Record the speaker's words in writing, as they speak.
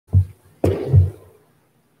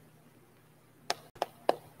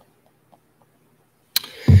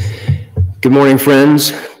Good morning,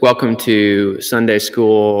 friends. Welcome to Sunday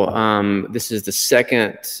School. This is the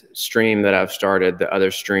second stream that I've started. The other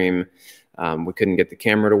stream, we couldn't get the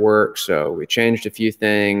camera to work, so we changed a few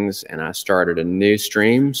things, and I started a new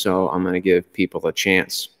stream. So I'm going to give people a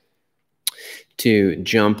chance to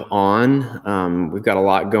jump on. We've got a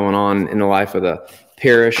lot going on in the life of the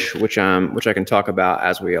parish, which I can talk about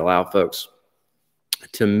as we allow folks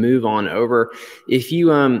to move on over. If you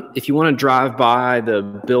want to drive by the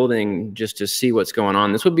building just to see what's going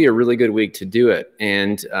on, this would be a really good week to do it.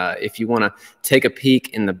 And if you want to take a peek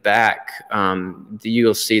in the back,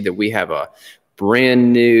 you'll see that we have a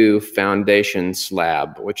brand new foundation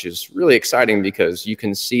slab, which is really exciting because you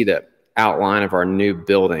can see the outline of our new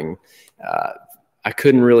building. I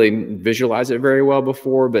couldn't really visualize it very well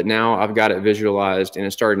before, but now I've got it visualized and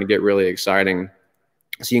it's starting to get really exciting.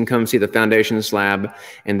 So you can come see the foundation slab,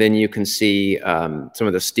 and then you can see some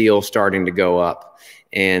of the steel starting to go up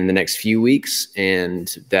in the next few weeks. And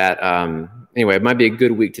that, anyway, it might be a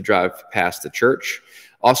good week to drive past the church.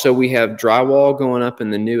 Also, we have drywall going up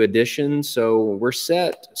in the new addition. So we're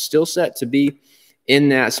still set to be in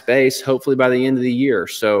that space, hopefully by the end of the year.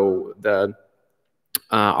 So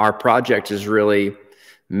our project is really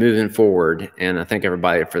moving forward, and I thank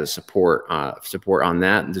everybody for the support on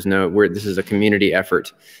that. This is a community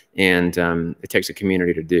effort, and it takes a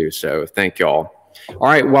community to do. So thank y'all. All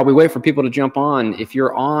right, while we wait for people to jump on, if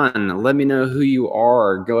you're on, let me know who you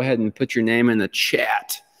are. Go ahead and put your name in the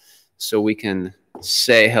chat so we can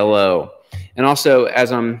say hello. And also,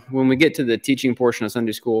 when we get to the teaching portion of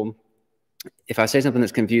Sunday school, if I say something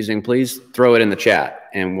that's confusing, please throw it in the chat,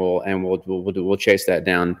 and we'll chase that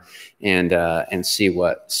down and see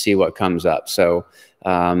what comes up. So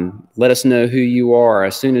let us know who you are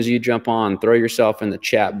as soon as you jump on. Throw yourself in the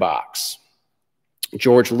chat box.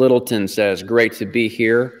 George Littleton says, "Great to be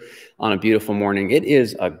here on a beautiful morning." It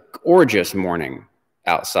is a gorgeous morning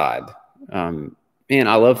outside. Man,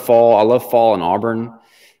 I love fall. I love fall in Auburn.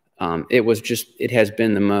 It has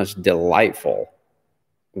been the most delightful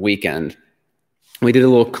weekend. We did a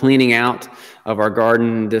little cleaning out of our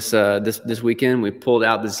garden this weekend. We pulled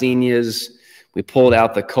out the zinnias, we pulled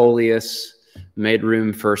out the coleus, made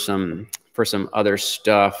room for some other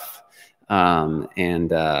stuff, and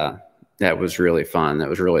that was really fun. That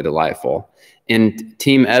was really delightful. In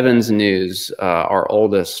Team Evans news, our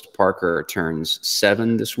oldest Parker turns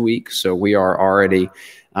 7 this week, so we are already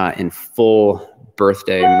in full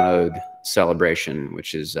birthday mode celebration,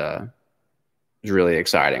 which is really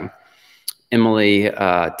exciting. Emily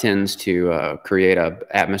tends to create an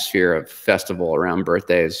atmosphere of festival around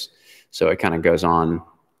birthdays, so it kind of goes on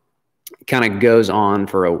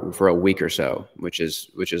for a week or so, which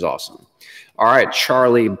is awesome. All right,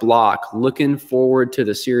 Charlie Block, looking forward to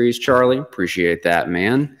the series. Charlie, appreciate that,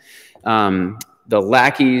 man. The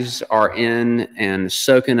lackeys are in and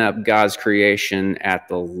soaking up God's creation at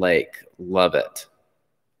the lake. Love it.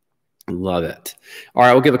 Love it. All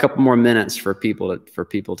right, we'll give a couple more minutes for people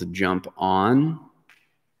to jump on.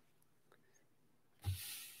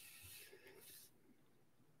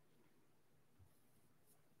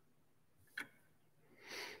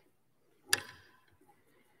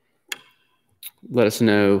 Let us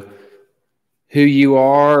know who you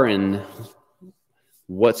are and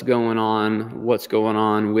what's going on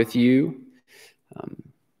with you.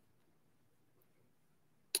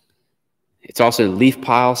 It's also leaf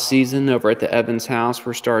pile season over at the Evans house.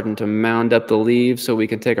 We're starting to mound up the leaves so we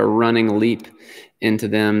can take a running leap into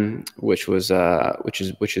them, which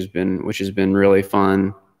has been really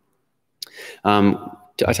fun.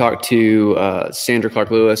 I talked to Sandra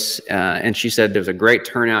Clark Lewis, and she said there was a great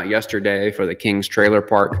turnout yesterday for the King's Trailer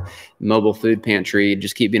Park mobile food pantry.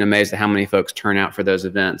 Just keep being amazed at how many folks turn out for those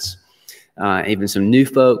events. Even some new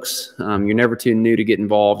folks. You're never too new to get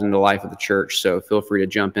involved in the life of the church, so feel free to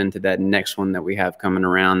jump into that next one that we have coming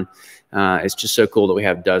around. It's just so cool that we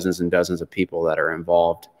have dozens and dozens of people that are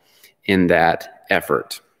involved in that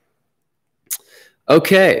effort.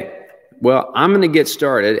 Okay, well, I'm going to get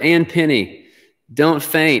started. Ann Penny, don't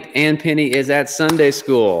faint. Ann Penny is at Sunday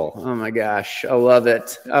school. Oh my gosh, I love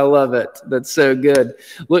it. I love it. That's so good.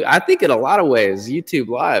 Look, I think in a lot of ways, YouTube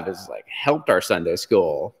Live has helped our Sunday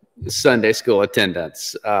school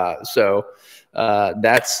attendance. So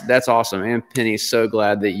that's awesome. And Penny, so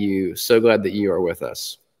glad that you are with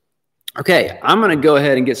us. Okay, I'm going to go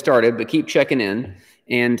ahead and get started, but keep checking in.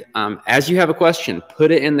 And as you have a question,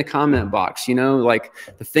 put it in the comment box. You know,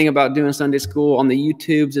 the thing about doing Sunday school on the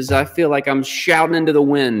YouTubes is I feel like I'm shouting into the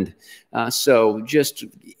wind. So just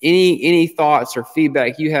any thoughts or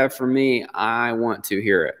feedback you have for me, I want to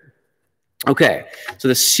hear it. Okay, so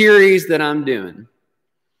the series that I'm doing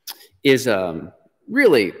is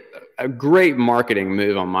really a great marketing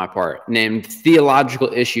move on my part, named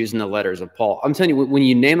Theological Issues in the Letters of Paul. I'm telling you, when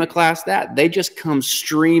you name a class that, they just come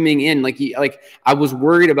streaming in. Like I was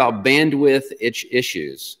worried about bandwidth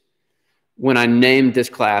issues when I named this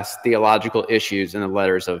class Theological Issues in the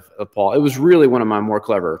Letters of Paul. It was really one of my more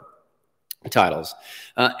clever titles.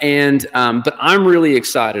 But I'm really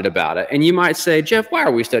excited about it. And you might say, Jeff, why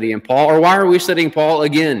are we studying Paul? Or why are we studying Paul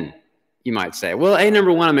again? You might say, well,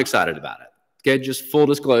 number one, I'm excited about it. Okay, just full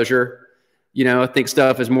disclosure. You know, I think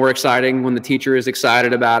stuff is more exciting when the teacher is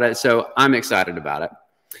excited about it. So I'm excited about it.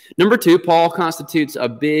 Number two, Paul constitutes a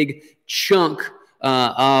big chunk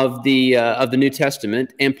of the New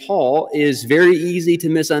Testament, and Paul is very easy to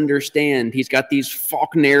misunderstand. He's got these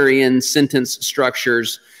Faulknerian sentence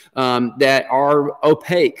structures that are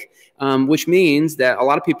opaque, which means that a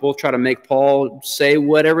lot of people try to make Paul say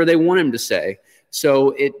whatever they want him to say.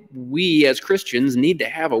 So we as Christians need to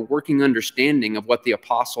have a working understanding of what the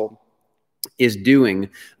apostle is doing.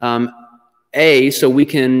 So we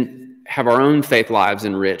can have our own faith lives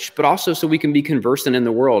enriched, but also so we can be conversant in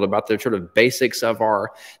the world about the sort of basics of our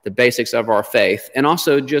faith. And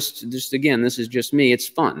also just again, this is just me, it's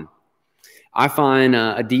fun. I find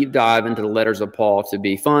a deep dive into the letters of Paul to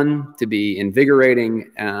be fun, to be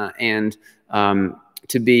invigorating, and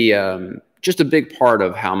to be just a big part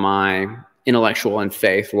of how my intellectual and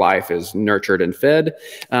faith life is nurtured and fed.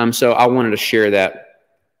 So I wanted to share that.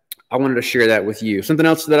 I wanted to share that with you. Something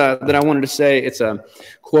else that I wanted to say, it's a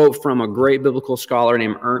quote from a great biblical scholar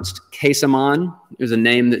named Ernst Käsemann. There's a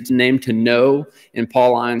name that's named to know in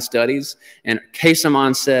Pauline studies. And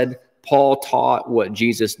Käsemann said, Paul taught what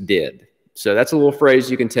Jesus did. So that's a little phrase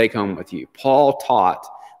you can take home with you. Paul taught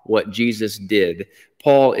what Jesus did.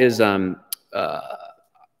 Paul is a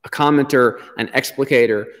commenter, an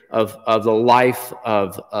explicator of the life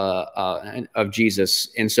of Jesus,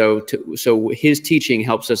 and so his teaching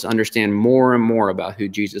helps us understand more and more about who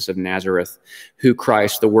Jesus of Nazareth, who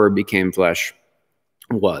Christ, the Word became flesh,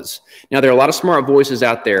 was. Now there are a lot of smart voices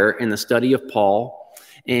out there in the study of Paul,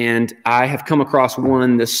 and I have come across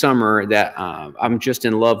one this summer that I'm just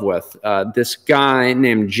in love with. This guy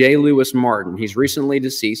named J. Lewis Martin. He's recently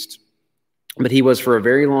deceased, but he was for a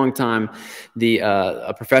very long time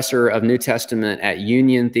a professor of New Testament at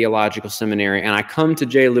Union Theological Seminary. And I come to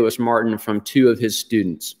J. Lewis Martin from two of his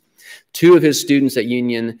students. Two of his students at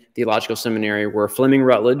Union Theological Seminary were Fleming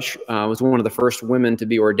Rutledge, was one of the first women to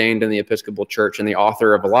be ordained in the Episcopal Church and the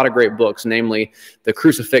author of a lot of great books, namely The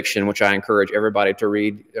Crucifixion, which I encourage everybody to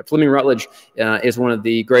read. Fleming Rutledge is one of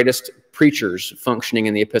the greatest preachers functioning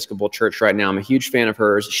in the Episcopal Church right now. I'm a huge fan of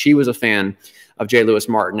hers. She was a fan of J. Lewis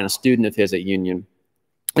Martin and a student of his at Union.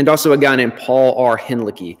 And also a guy named Paul R.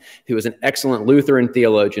 Hinlicky, who is an excellent Lutheran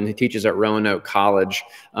theologian who teaches at Roanoke College.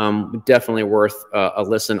 Definitely worth a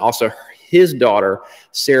listen. Also, his daughter,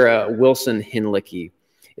 Sarah Wilson Hinlicky,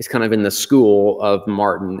 is kind of in the school of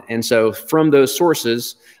Martin. And so from those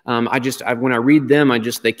sources, when I read them,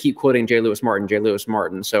 they keep quoting J. Lewis Martin, J. Lewis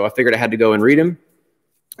Martin. So I figured I had to go and read him.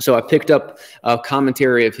 So I picked up a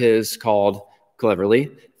commentary of his called, cleverly,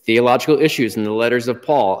 Theological Issues in the Letters of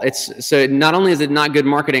Paul. So not only is it not good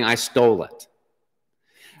marketing, I stole it.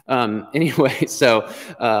 Anyway,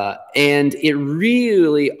 and it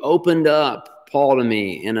really opened up Paul to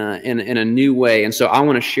me in a new way. And so I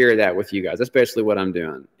want to share that with you guys. That's basically what I'm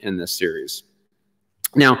doing in this series.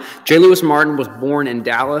 Now, J. Lewis Martin was born in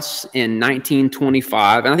Dallas in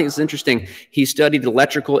 1925, and I think it's interesting. He studied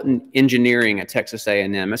electrical engineering at Texas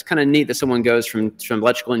A&M. It's kind of neat that someone goes from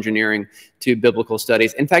electrical engineering to biblical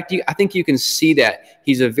studies. In fact, I think you can see that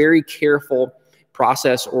he's a very careful,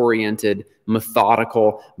 process-oriented,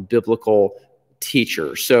 methodical, biblical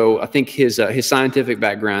teacher. So I think his scientific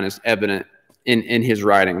background is evident in his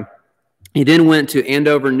writing. He then went to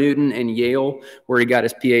Andover, Newton, and Yale, where he got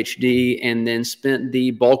his PhD, and then spent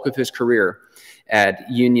the bulk of his career at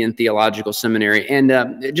Union Theological Seminary. And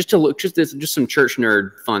just some church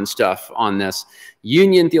nerd fun stuff on this.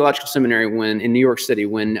 Union Theological Seminary, in New York City,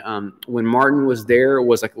 when Martin was there,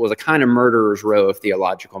 was a kind of murderer's row of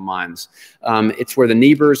theological minds. It's where the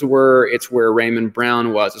Niebers were. It's where Raymond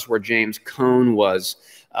Brown was. It's where James Cone was.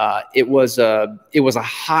 It was a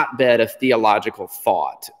hotbed of theological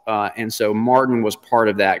thought, and so Martin was part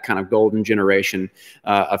of that kind of golden generation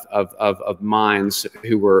of minds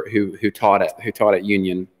who taught at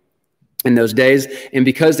Union in those days. And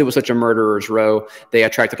because it was such a murderer's row, they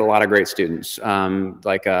attracted a lot of great students,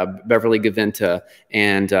 like Beverly Gaventa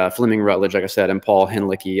and Fleming Rutledge, like I said, and Paul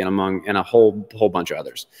Hinlicky, and a whole bunch of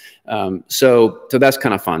others. So that's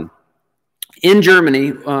kind of fun. In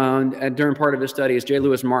Germany, during part of his studies, J.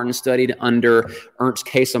 Lewis Martin studied under Ernst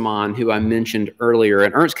Käsemann, who I mentioned earlier.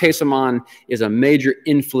 And Ernst Käsemann is a major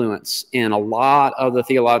influence in a lot of the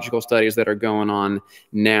theological studies that are going on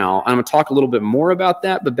now. I'm going to talk a little bit more about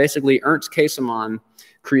that, but basically Ernst Käsemann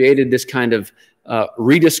created this kind of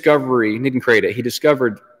rediscovery. He didn't create it. He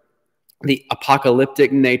discovered the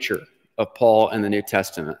apocalyptic nature of Paul and the New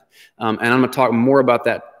Testament. And I'm going to talk more about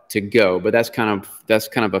that to go, but that's kind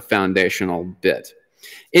of a foundational bit.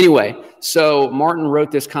 Anyway, so Martin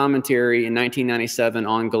wrote this commentary in 1997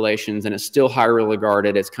 on Galatians, and it's still highly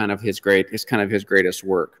regarded. It's kind of his greatest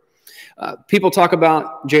work. People talk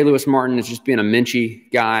about J. Lewis Martin as just being a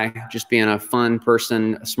menschy guy, just being a fun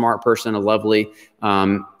person, a smart person, a lovely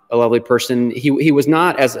person. He was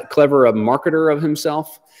not as clever a marketer of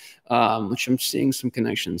himself, which I'm seeing some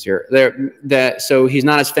connections here. So he's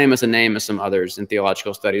not as famous a name as some others in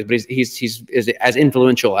theological studies, but he's as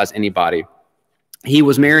influential as anybody. He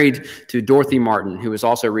was married to Dorothy Martin, who has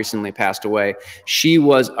also recently passed away. She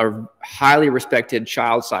was a highly respected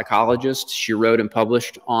child psychologist. She wrote and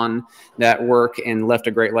published on that work and left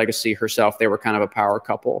a great legacy herself. They were kind of a power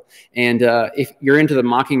couple. And if you're into the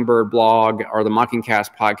Mockingbird blog or the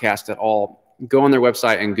Mockingcast podcast at all, go on their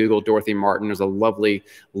website and Google Dorothy Martin. There's a lovely,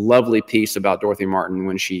 lovely piece about Dorothy Martin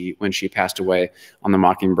when she passed away on the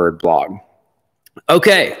Mockingbird blog.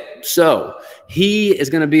 Okay, so he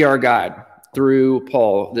is going to be our guide through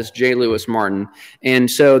Paul, this J. Lewis Martin.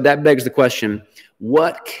 And so that begs the question,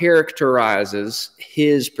 what characterizes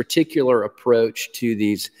his particular approach to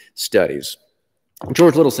these studies?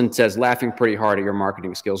 George Littleson says, laughing pretty hard at your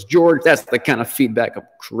marketing skills. George, that's the kind of feedback I'm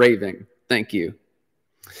craving. Thank you.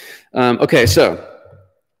 Okay, so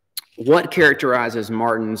what characterizes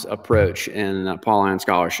Martin's approach in Pauline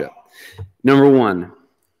scholarship? Number one,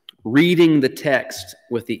 reading the text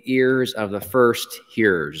with the ears of the first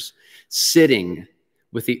hearers, sitting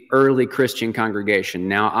with the early Christian congregation.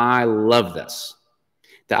 Now, I love this.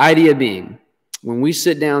 The idea being, when we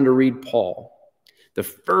sit down to read Paul, the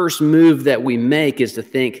first move that we make is to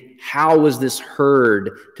think, how was this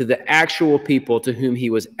heard to the actual people to whom he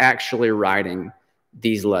was actually writing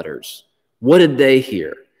these letters? What did they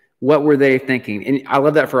hear? What were they thinking? And I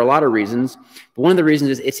love that for a lot of reasons. But one of the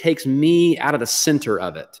reasons is it takes me out of the center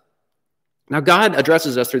of it. Now, God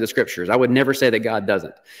addresses us through the scriptures. I would never say that God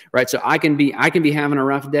doesn't, right? So I can be having a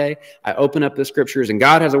rough day. I open up the scriptures and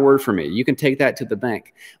God has a word for me. You can take that to the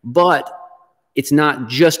bank. But it's not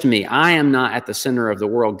just me. I am not at the center of the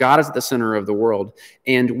world. God is at the center of the world.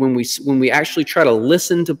 And when we actually try to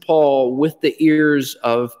listen to Paul with the ears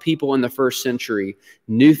of people in the first century,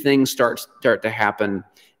 new things start to happen,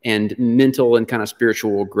 and mental and kind of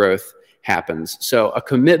spiritual growth happens. So a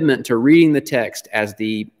commitment to reading the text as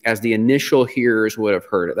the initial hearers would have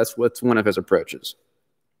heard it. That's what's one of his approaches.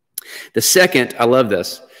 The second, I love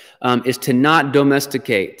this, is to not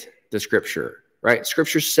domesticate the scripture, right?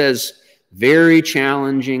 Scripture says very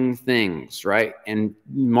challenging things, right? And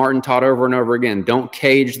Martin taught over and over again, don't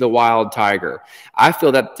cage the wild tiger. I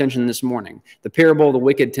feel that tension this morning. The parable of the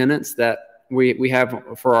wicked tenants that we have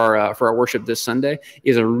for our worship this Sunday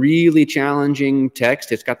is a really challenging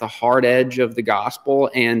text. It's got the hard edge of the gospel,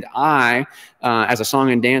 and I, as a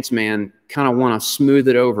song and dance man, kind of want to smooth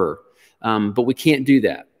it over, but we can't do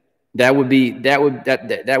that. That would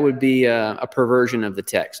be a perversion of the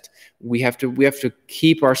text. We have to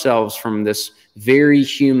keep ourselves from this very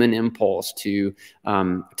human impulse to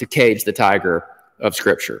cage the tiger of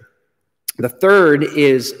Scripture. The third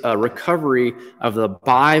is a recovery of the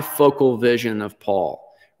bifocal vision of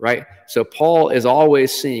Paul, right? So Paul is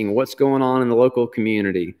always seeing what's going on in the local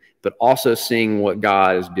community, but also seeing what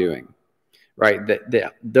God is doing, right?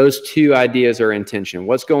 Those two ideas are in tension.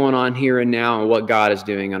 What's going on here and now and what God is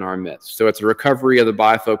doing in our midst. So it's a recovery of the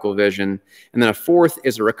bifocal vision. And then a fourth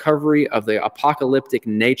is a recovery of the apocalyptic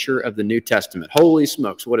nature of the New Testament. Holy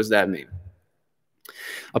smokes, what does that mean?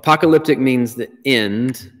 Apocalyptic means the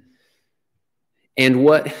end. And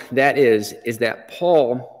what that is that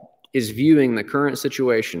Paul is viewing the current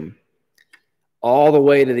situation all the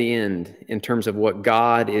way to the end in terms of what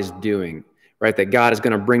God is doing, right? That God is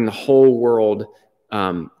going to bring the whole world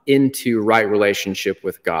into right relationship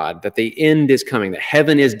with God, that the end is coming, that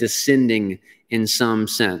heaven is descending in some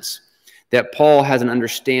sense, that Paul has an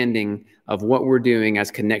understanding of what we're doing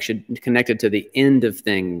as connected to the end of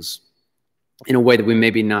things in a way that we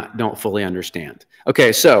maybe don't fully understand.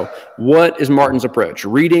 Okay, so what is Martin's approach?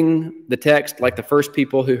 Reading the text like the first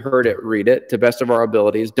people who heard it read it to best of our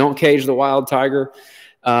abilities. Don't cage the wild tiger.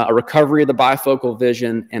 A recovery of the bifocal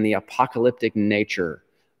vision and the apocalyptic nature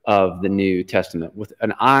of the New Testament with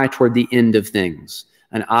an eye toward the end of things.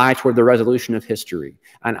 an eye toward the resolution of history,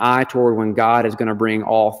 an eye toward when God is going to bring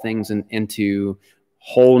all things into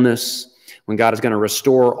wholeness, when God is going to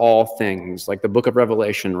restore all things, like the book of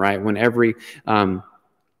Revelation, right? When every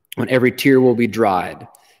tear will be dried.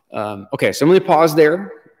 Okay, so I'm going to pause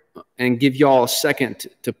there and give you all a second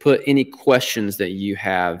to put any questions that you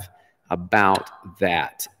have about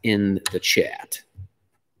that in the chat.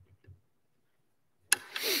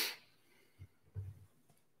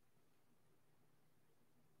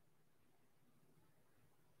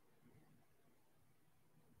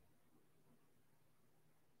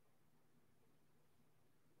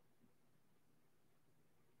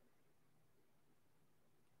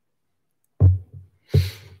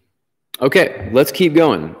 Okay, let's keep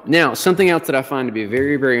going. Now, something else that I find to be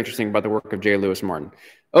very, very interesting about the work of J. Lewis Martin.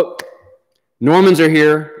 Oh, Normans are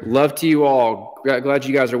here. Love to you all. Glad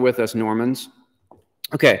you guys are with us, Normans.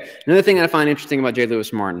 Okay, another thing that I find interesting about J.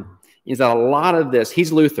 Lewis Martin is that a lot of this,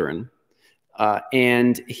 he's Lutheran,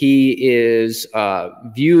 and he is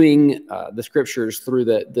viewing the scriptures through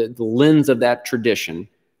the lens of that tradition.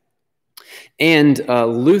 And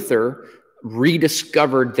Luther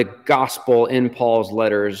rediscovered the gospel in Paul's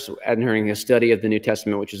letters during his study of the New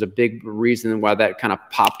Testament, which is a big reason why that kind of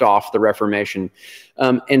popped off the Reformation.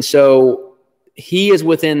 And so he is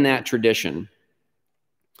within that tradition.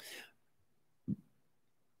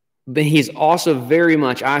 But he's also very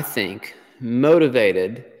much, I think,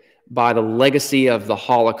 motivated by the legacy of the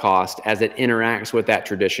Holocaust as it interacts with that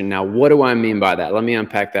tradition. Now, what do I mean by that? Let me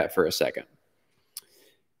unpack that for a second.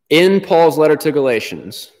 In Paul's letter to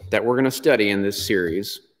Galatians that we're going to study in this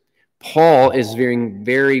series, Paul is very,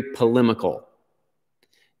 very polemical.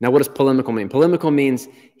 Now, what does polemical mean? Polemical means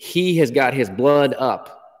he has got his blood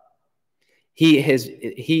up. There's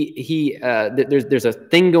a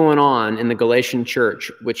thing going on in the Galatian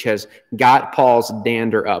church which has got Paul's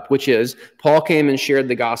dander up, which is Paul came and shared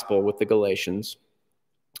the gospel with the Galatians,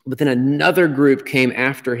 but then another group came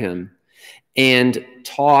after him and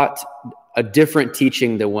taught a different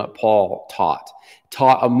teaching than what Paul taught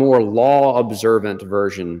a more law-observant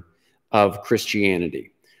version of Christianity.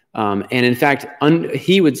 And in fact,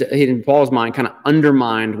 he would, in Paul's mind, kind of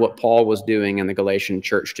undermined what Paul was doing in the Galatian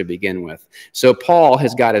church to begin with. So Paul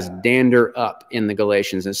has got his dander up in the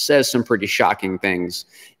Galatians and says some pretty shocking things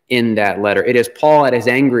in that letter. It is Paul at his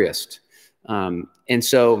angriest. And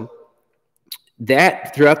so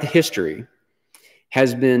that, throughout the history,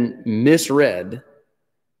 has been misread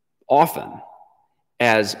often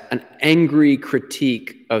as an angry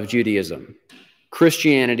critique of Judaism.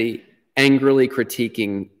 Christianity angrily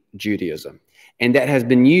critiquing Judaism. And that has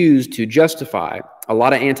been used to justify a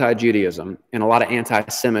lot of anti-Judaism and a lot of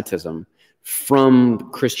anti-Semitism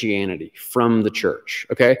from Christianity, from the church.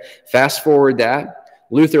 Okay? Fast forward that.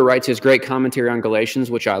 Luther writes his great commentary on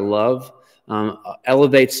Galatians, which I love,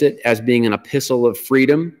 elevates it as being an epistle of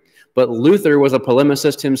freedom. But Luther was a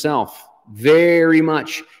polemicist himself. Very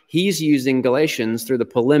much. He's using Galatians through the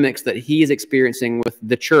polemics that he's experiencing with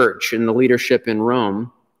the church and the leadership in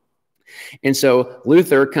Rome. And so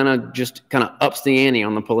Luther kind of ups the ante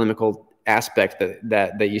on the polemical aspect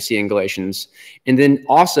that you see in Galatians. And then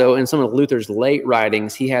also in some of Luther's late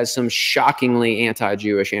writings, he has some shockingly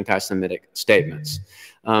anti-Jewish, anti-Semitic statements,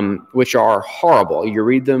 which are horrible. You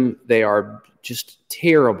read them, they are just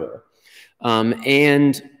terrible.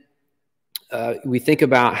 We think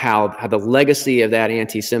about how the legacy of that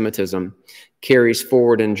anti-Semitism carries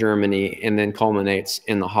forward in Germany and then culminates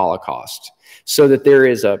in the Holocaust. So that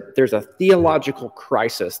there's a theological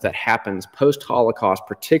crisis that happens post-Holocaust,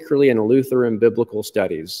 particularly in Lutheran biblical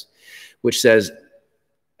studies, which says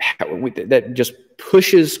that just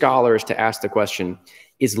pushes scholars to ask the question: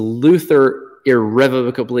 is Luther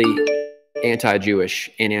irrevocably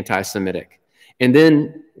anti-Jewish and anti-Semitic? And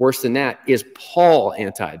then, worse than that, is Paul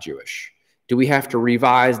anti-Jewish? Do we have to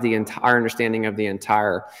revise the entire understanding of the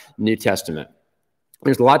entire New Testament?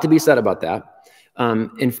 There's a lot to be said about that. I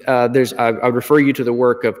would refer you to the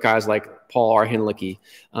work of guys like Paul R. Hinlicky,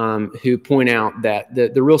 who point out that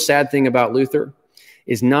the real sad thing about Luther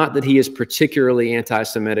is not that he is particularly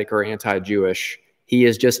anti-Semitic or anti-Jewish. He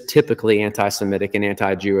is just typically anti-Semitic and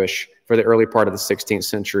anti-Jewish for the early part of the 16th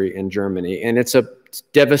century in Germany. And it's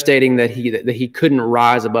devastating that he couldn't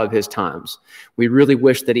rise above his times. We really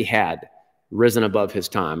wish that he had risen above his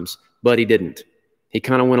times, but he didn't. He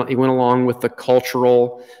went along with the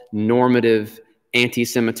cultural, normative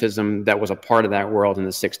anti-Semitism that was a part of that world in the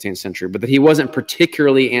 16th century, but that he wasn't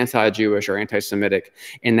particularly anti-Jewish or anti-Semitic,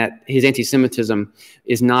 and that his anti-Semitism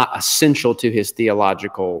is not essential to his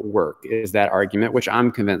theological work, is that argument, which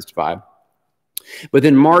I'm convinced by. But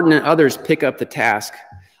then Martin and others pick up the task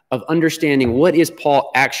of understanding what is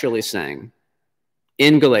Paul actually saying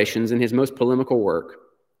in Galatians, in his most polemical work.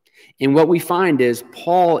 And what we find is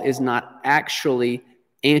Paul is not actually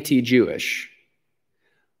anti-Jewish.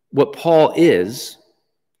 What Paul is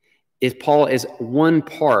Paul is one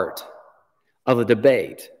part of a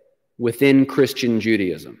debate within Christian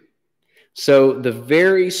Judaism. So the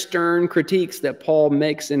very stern critiques that Paul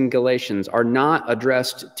makes in Galatians are not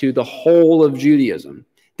addressed to the whole of Judaism,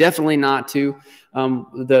 definitely not to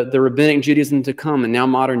the rabbinic Judaism to come and now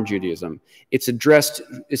modern Judaism. It's addressed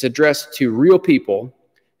to real people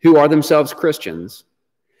who are themselves Christians,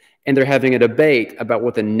 and they're having a debate about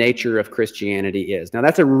what the nature of Christianity is. Now,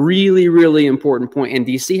 that's a really, really important point. And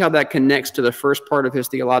do you see how that connects to the first part of his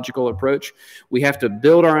theological approach? We have to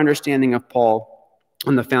build our understanding of Paul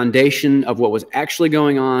on the foundation of what was actually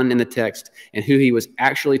going on in the text and who he was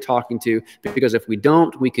actually talking to, because if we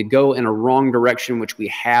don't, we could go in a wrong direction, which we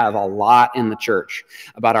have a lot in the church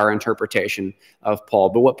about our interpretation of Paul.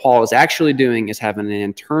 But what Paul is actually doing is having an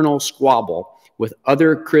internal squabble with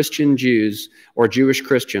other Christian Jews or Jewish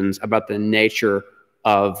Christians about the nature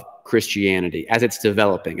of Christianity as it's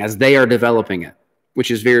developing, as they are developing it, which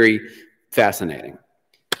is very fascinating.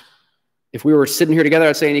 If we were sitting here together,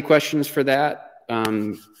 I'd say any questions for that?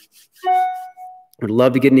 I'd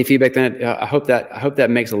love to get any feedback. Then I hope that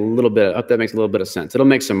makes a little bit. I hope that makes a little bit of sense. It'll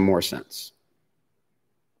make some more sense.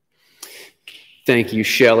 Thank you,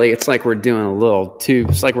 Shelley. It's like we're doing a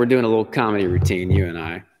little comedy routine, you and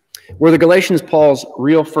I. Were the Galatians Paul's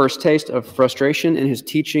real first taste of frustration in his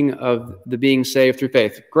teaching of the being saved through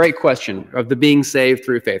faith? Great question. Of the being saved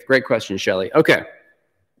through faith. Great question, Shelley. Okay.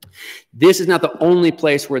 This is not the only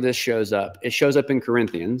place where this shows up. It shows up in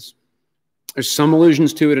Corinthians. There's some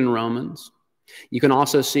allusions to it in Romans. You can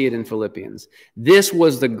also see it in Philippians. This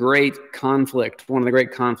was the great conflict, one of the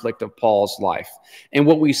great conflict of Paul's life. And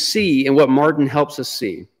what we see, and what Martin helps us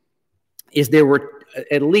see, is there were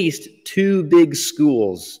at least two big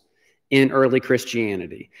schools in early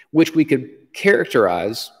Christianity, which we could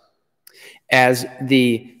characterize as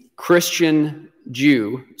the Christian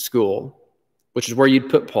Jew school, which is where you'd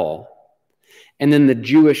put Paul, and then the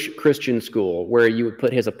Jewish Christian school, where you would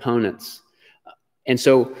put his opponents. And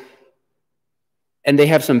they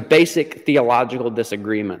have some basic theological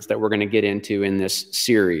disagreements that we're going to get into in this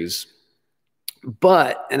series.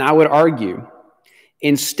 But, and I would argue,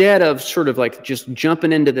 instead of sort of like just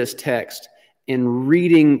jumping into this text and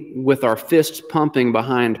reading with our fists pumping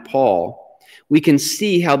behind Paul, we can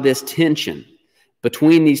see how this tension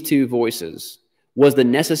between these two voices was the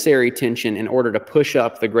necessary tension in order to push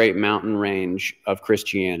up the great mountain range of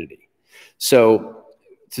Christianity. So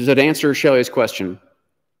to answer Shelley's question,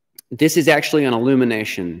 this is actually an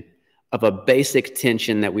illumination of a basic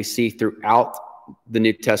tension that we see throughout the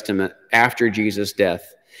New Testament after Jesus'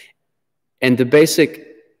 death. And the basic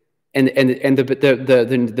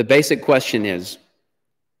the basic question is,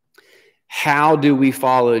 how do we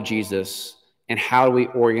follow Jesus, and how do we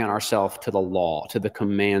orient ourselves to the law, to the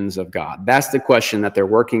commands of God? That's the question that they're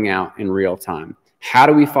working out in real time. How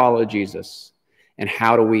do we follow Jesus, and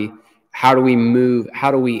how do we move? How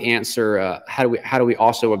do we answer? How do we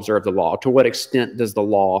also observe the law? To what extent does the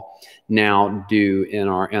law now do in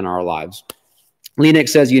our lives? Lenix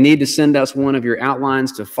says, you need to send us one of your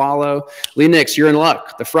outlines to follow. Lenix, you're in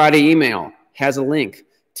luck. The Friday email has a link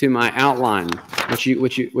to my outline, which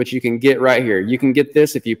you can get right here. You can get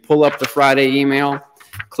this if you pull up the Friday email,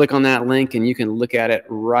 click on that link, and you can look at it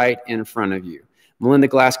right in front of you. Melinda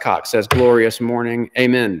Glasscock says, glorious morning.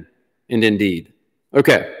 Amen. And indeed.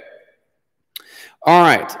 Okay. All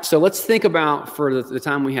right. So let's think about, for the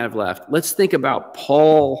time we have left, let's think about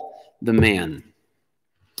Paul the man.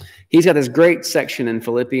 He's got this great section in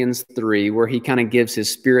Philippians 3 where he kind of gives his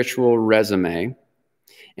spiritual resume.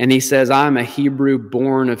 And he says, I'm a Hebrew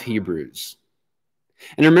born of Hebrews.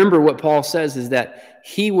 And remember what Paul says is that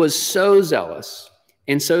he was so zealous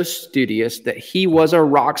and so studious that he was a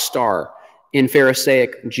rock star in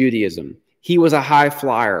Pharisaic Judaism. He was a high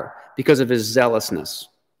flyer because of his zealousness.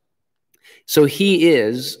 So he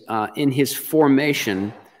is, in his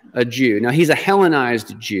formation, a Jew. Now, he's a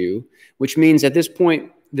Hellenized Jew, which means at this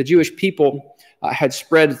point, the Jewish people had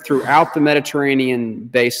spread throughout the Mediterranean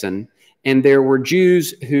basin, and there were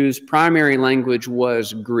Jews whose primary language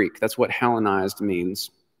was Greek. That's what Hellenized means.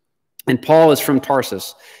 And Paul is from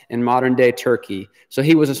Tarsus in modern-day Turkey. So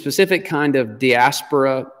he was a specific kind of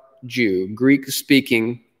diaspora Jew,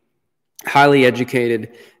 Greek-speaking, highly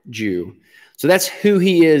educated Jew. So that's who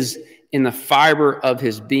he is in the fiber of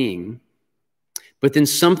his being. But then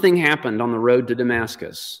something happened on the road to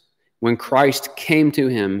Damascus when Christ came to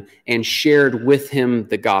him and shared with him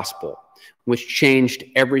the gospel, which changed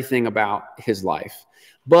everything about his life.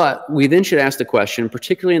 But we then should ask the question,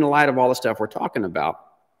 particularly in the light of all the stuff we're talking about,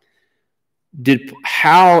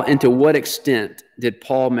 how and to what extent did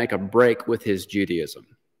Paul make a break with his Judaism?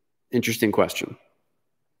 Interesting question.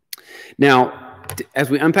 Now, as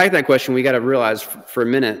we unpack that question, we got to realize for a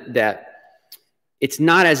minute that it's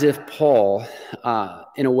not as if Paul,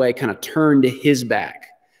 in a way, kind of turned his back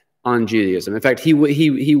on Judaism. In fact, he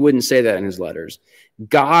wouldn't say that in his letters.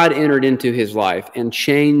 God entered into his life and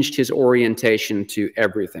changed his orientation to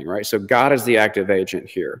everything, right? So God is the active agent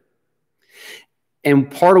here.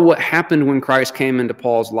 And part of what happened when Christ came into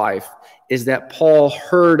Paul's life is that Paul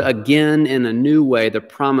heard again in a new way the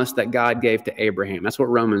promise that God gave to Abraham. That's what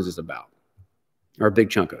Romans is about, or a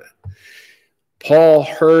big chunk of it. Paul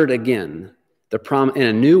heard again in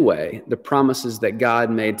a new way the promises that God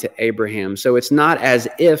made to Abraham. So it's not as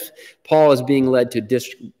if Paul is being led to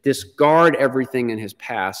discard everything in his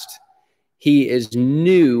past. He is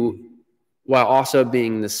new while also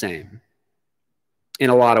being the same in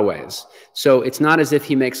a lot of ways. So it's not as if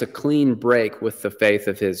he makes a clean break with the faith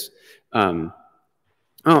of his oh,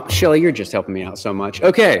 Shelley, you're just helping me out so much.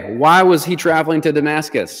 Okay, why was he traveling to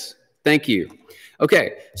Damascus? Thank you.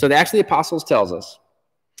 Okay, so the Acts of the Apostles tells us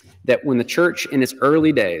that when the church in its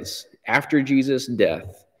early days, after Jesus'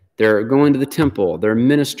 death, they're going to the temple, they're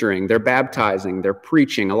ministering, they're baptizing, they're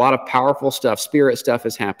preaching, a lot of powerful stuff, spirit stuff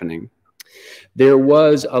is happening. There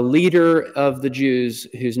was a leader of the Jews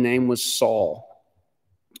whose name was Saul,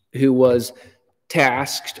 who was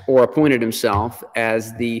tasked or appointed himself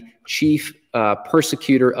as the chief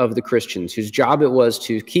persecutor of the Christians, whose job it was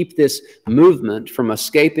to keep this movement from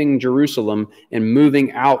escaping Jerusalem and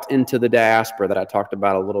moving out into the diaspora that I talked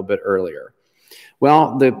about a little bit earlier.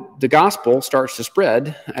 Well, the gospel starts to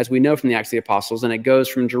spread, as we know from the Acts of the Apostles, and it goes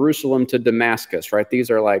from Jerusalem to Damascus, right?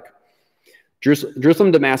 These are like Jerusalem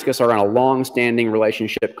and Damascus are on a long-standing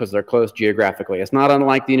relationship because they're close geographically. It's not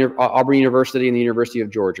unlike the Auburn University and the University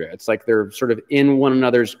of Georgia. It's like they're sort of in one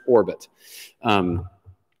another's orbit.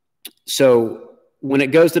 So when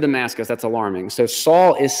it goes to Damascus, that's alarming. So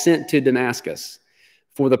Saul is sent to Damascus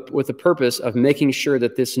with the purpose of making sure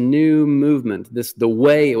that this new movement, the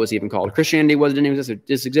way it was even called. Christianity didn't even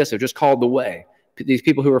exist. It was just called the way. These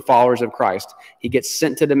people who are followers of Christ. He gets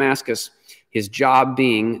sent to Damascus, his job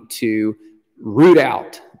being to root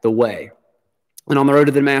out the way. And on the road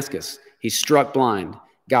to Damascus, he's struck blind.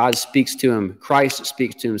 God speaks to him. Christ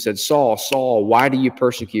speaks to him and said, Saul, Saul, why do you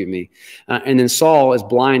persecute me? And then Saul is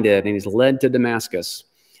blinded and he's led to Damascus.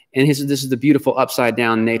 And this is the beautiful upside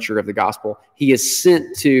down nature of the gospel. He is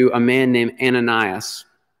sent to a man named Ananias,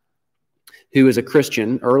 who is a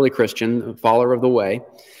Christian, early Christian, a follower of the way,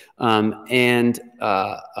 to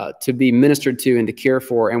be ministered to and to care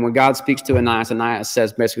for. And when God speaks to Ananias, Ananias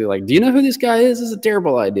says basically like, do you know who this guy is? This is a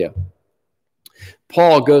terrible idea.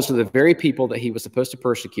 Paul goes to the very people that he was supposed to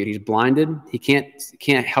persecute. He's blinded. He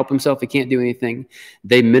can't help himself. He can't do anything.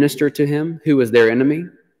 They minister to him, who was their enemy.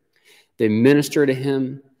 They minister to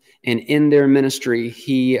him. And in their ministry,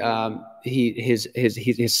 his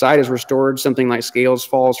sight is restored. Something like scales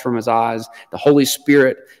falls from his eyes. The Holy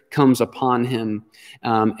Spirit comes upon him.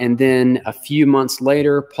 And then a few months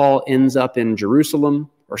later, Saul ends up in Jerusalem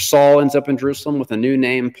with a new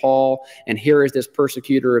name, Paul. And here is this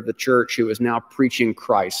persecutor of the church who is now preaching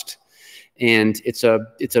Christ. And it's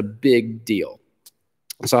a big deal.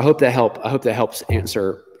 So I hope that helps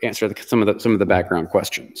answer some of the background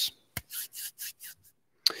questions.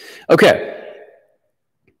 Okay.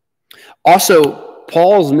 Also,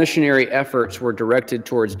 Paul's missionary efforts were directed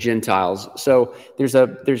towards Gentiles. So there's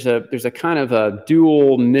a kind of a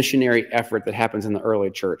dual missionary effort that happens in the early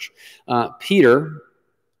church. Peter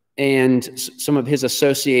and some of his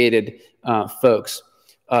associated folks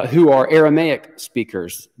who are Aramaic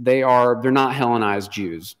speakers, they're not Hellenized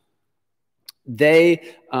Jews. Their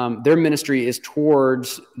ministry is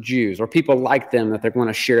towards Jews or people like them that they're going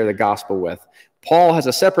to share the gospel with. Paul has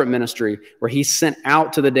a separate ministry where he's sent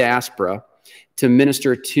out to the diaspora to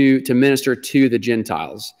minister to the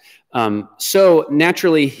Gentiles. So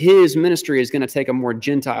naturally, his ministry is going to take a more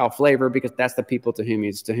Gentile flavor because that's the people to whom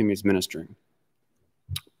he's ministering.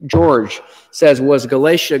 George says, was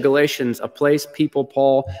Galatians a place people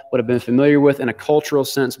Paul would have been familiar with in a cultural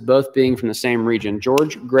sense, both being from the same region?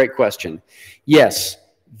 George, great question. Yes,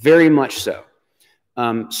 very much so.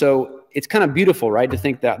 So it's kind of beautiful, right, to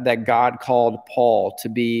think that God called Paul to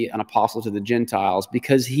be an apostle to the Gentiles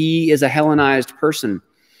because he is a Hellenized person.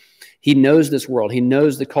 He knows this world. He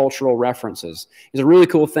knows the cultural references. It's a really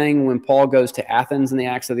cool thing when Paul goes to Athens in the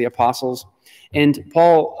Acts of the Apostles. And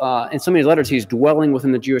Paul, in some of his letters, he's dwelling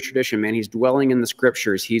within the Jewish tradition, man. He's dwelling in the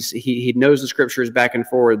scriptures. He knows the scriptures back and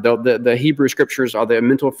forward. The Hebrew scriptures are the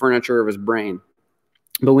mental furniture of his brain.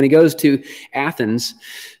 But when he goes to Athens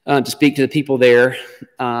to speak to the people there,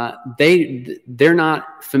 they're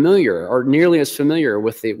not familiar or nearly as familiar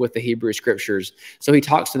with the Hebrew scriptures. So he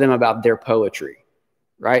talks to them about their poetry,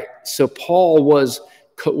 right? So Paul we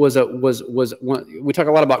talk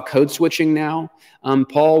a lot about code switching now.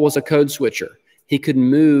 Paul was a code switcher. He could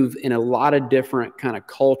move in a lot of different kind of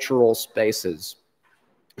cultural spaces.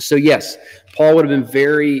 So yes, Paul would have been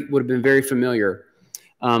very familiar.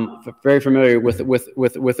 Very familiar with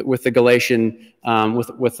the Galatian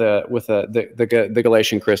the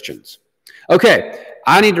Galatian Christians. Okay,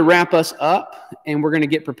 I need to wrap us up, and we're going to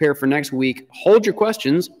get prepared for next week. Hold your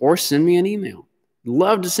questions or send me an email.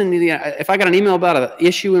 Love to send me if I got an email about an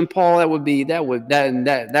issue in Paul,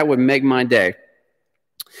 that would make my day.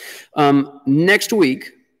 Next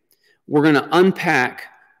week, we're going to unpack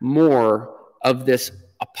more of this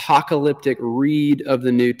apocalyptic read of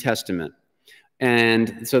the New Testament.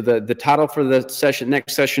 And so the title for the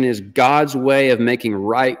next session is God's Way of Making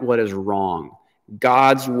Right What Is Wrong.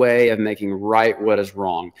 God's way of making right what is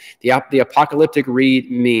wrong. The apocalyptic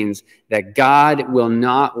read means that God will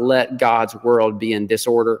not let God's world be in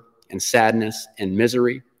disorder and sadness and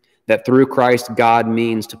misery. That through Christ, God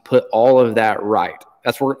means to put all of that right.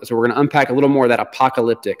 So we're going to unpack a little more of that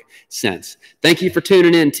apocalyptic sense. Thank you for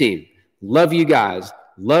tuning in, team. Love you guys.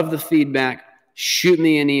 Love the feedback. Shoot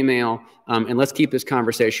me an email, and let's keep this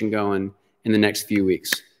conversation going in the next few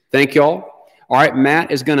weeks. Thank you all. All right,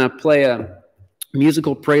 Matt is going to play a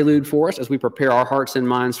musical prelude for us as we prepare our hearts and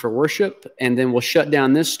minds for worship, and then we'll shut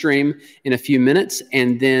down this stream in a few minutes,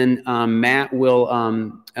 and then Matt will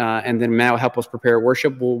help us prepare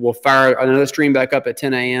worship. We'll fire another stream back up at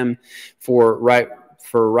 10 a.m. for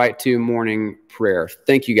right to morning prayer.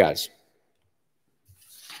 Thank you, guys.